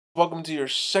Welcome to your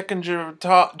second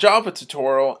Java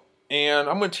tutorial, and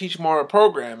I'm going to teach more about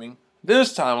programming.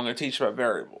 This time I'm going to teach about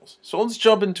variables. So let's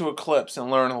jump into Eclipse and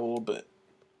learn a little bit.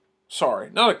 Sorry,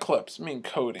 not Eclipse, I mean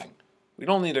coding. We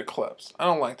don't need Eclipse. I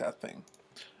don't like that thing.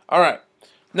 Alright,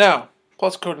 now,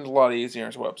 plus coding is a lot easier on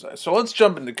this website. So let's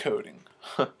jump into coding.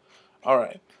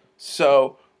 Alright,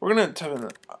 so we're going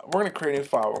to create a new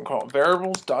file. We're going to call it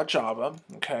variables.java.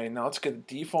 Okay, now let's get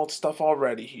the default stuff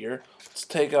already here. Let's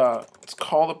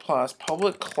call the class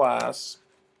public class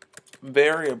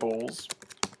variables,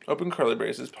 open curly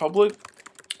braces, public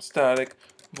static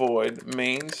void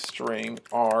main string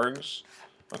args.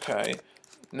 Okay,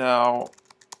 now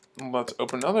let's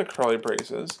open another curly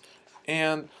braces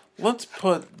and let's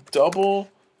put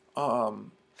double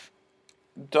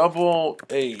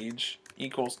age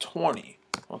equals 20.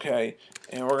 Okay,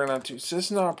 and we're gonna do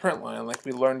System.out.println like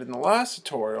we learned in the last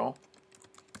tutorial,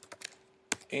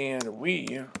 and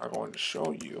we are going to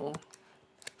show you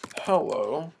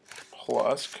hello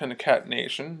plus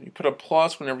concatenation. You put a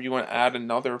plus whenever you want to add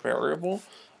another variable.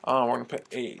 We're gonna put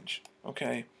age,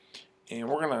 okay, and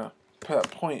we're gonna put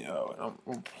that 0.0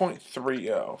 and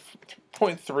 0.30,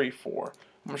 0.34. I'm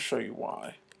gonna show you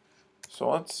why. So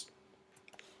let's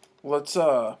put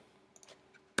a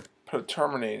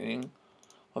terminating.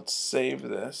 Let's save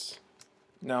this.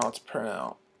 Now let's print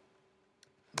out.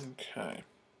 Okay.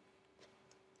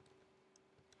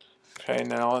 Okay,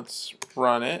 now let's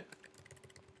run it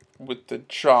with the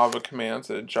Java commands,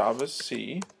 the Java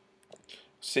C.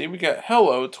 See, we got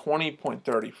hello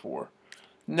 20.34.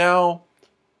 Now,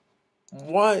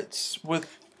 what's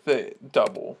with the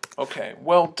double? Okay,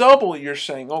 well, double, you're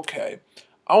saying, okay,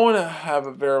 I want to have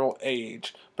a variable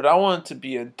age, but I want it to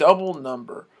be a double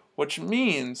number, which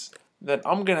means that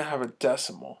I'm going to have a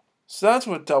decimal. So that's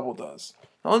what double does.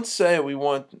 Now let's say we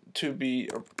want to be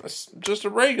just a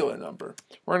regular number.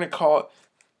 We're going to call it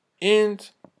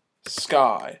int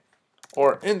sky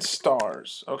or int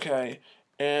stars, okay?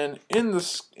 And in the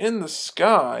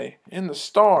sky, in the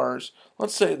stars,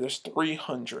 let's say there's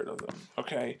 300 of them,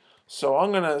 okay? So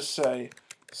I'm going to say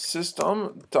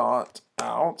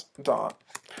System.out.println.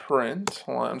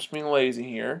 I'm just being lazy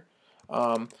here.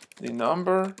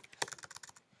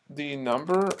 The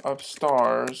number of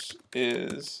stars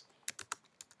is,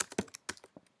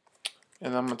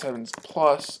 and I'm going to type in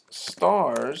plus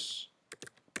stars,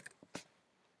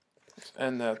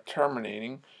 and the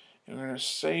terminating, and we're going to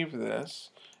save this,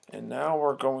 and now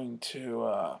we're going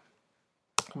to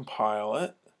compile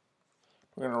it.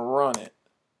 We're going to run it.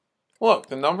 Look,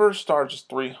 the number of stars is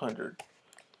 300.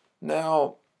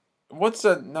 Now, what's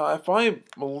that? Now, if I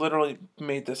literally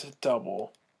made this a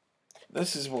double,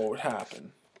 this is what would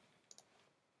happen.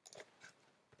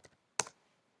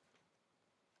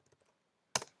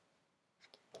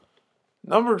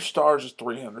 Number of stars is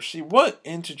 300. See, what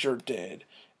integer did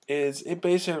is it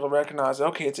basically recognized,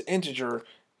 okay, it's an integer.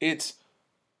 It's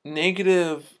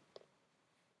negative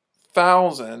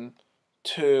 1,000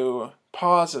 to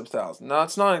positive 1,000. Now,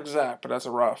 it's not exact, but that's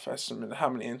a rough estimate of how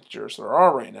many integers there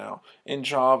are right now in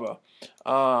Java.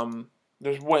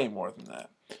 There's way more than that.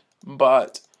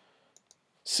 But,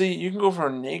 see, you can go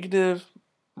from a negative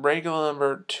regular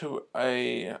number to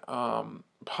a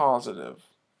positive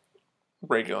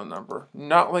regular number,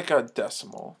 not like a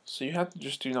decimal. So you have to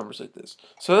just do numbers like this.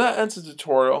 So that ends the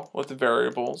tutorial with the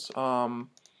variables.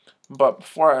 But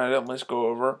before I end it, let's go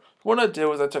over. What I did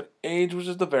was I took age, which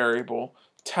is the variable,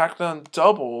 tacked on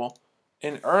double,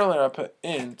 and earlier I put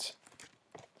int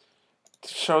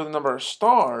to show the number of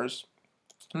stars.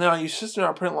 Now I use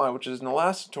System.out.println, which is in the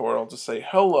last tutorial, to say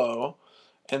hello,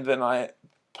 and then I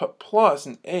put plus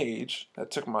and age. That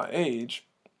took my age.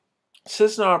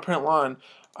 System.out.println,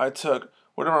 I took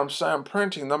whatever I'm saying, I'm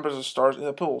printing numbers of stars, and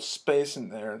I put a little space in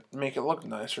there to make it look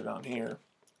nicer down here.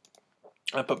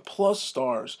 I put plus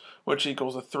stars, which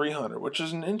equals a 300, which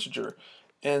is an integer.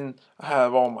 And I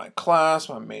have all my class,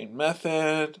 my main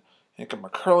method, and got my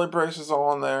curly braces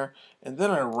all in there. And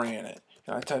then I ran it.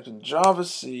 And I typed in Java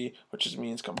C, which just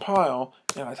means compile,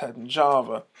 and I typed in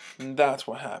Java, and that's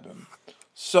what happened.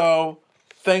 So,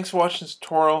 thanks for watching this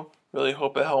tutorial. Really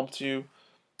hope it helped you.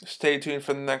 Stay tuned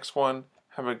for the next one.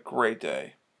 Have a great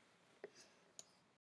day.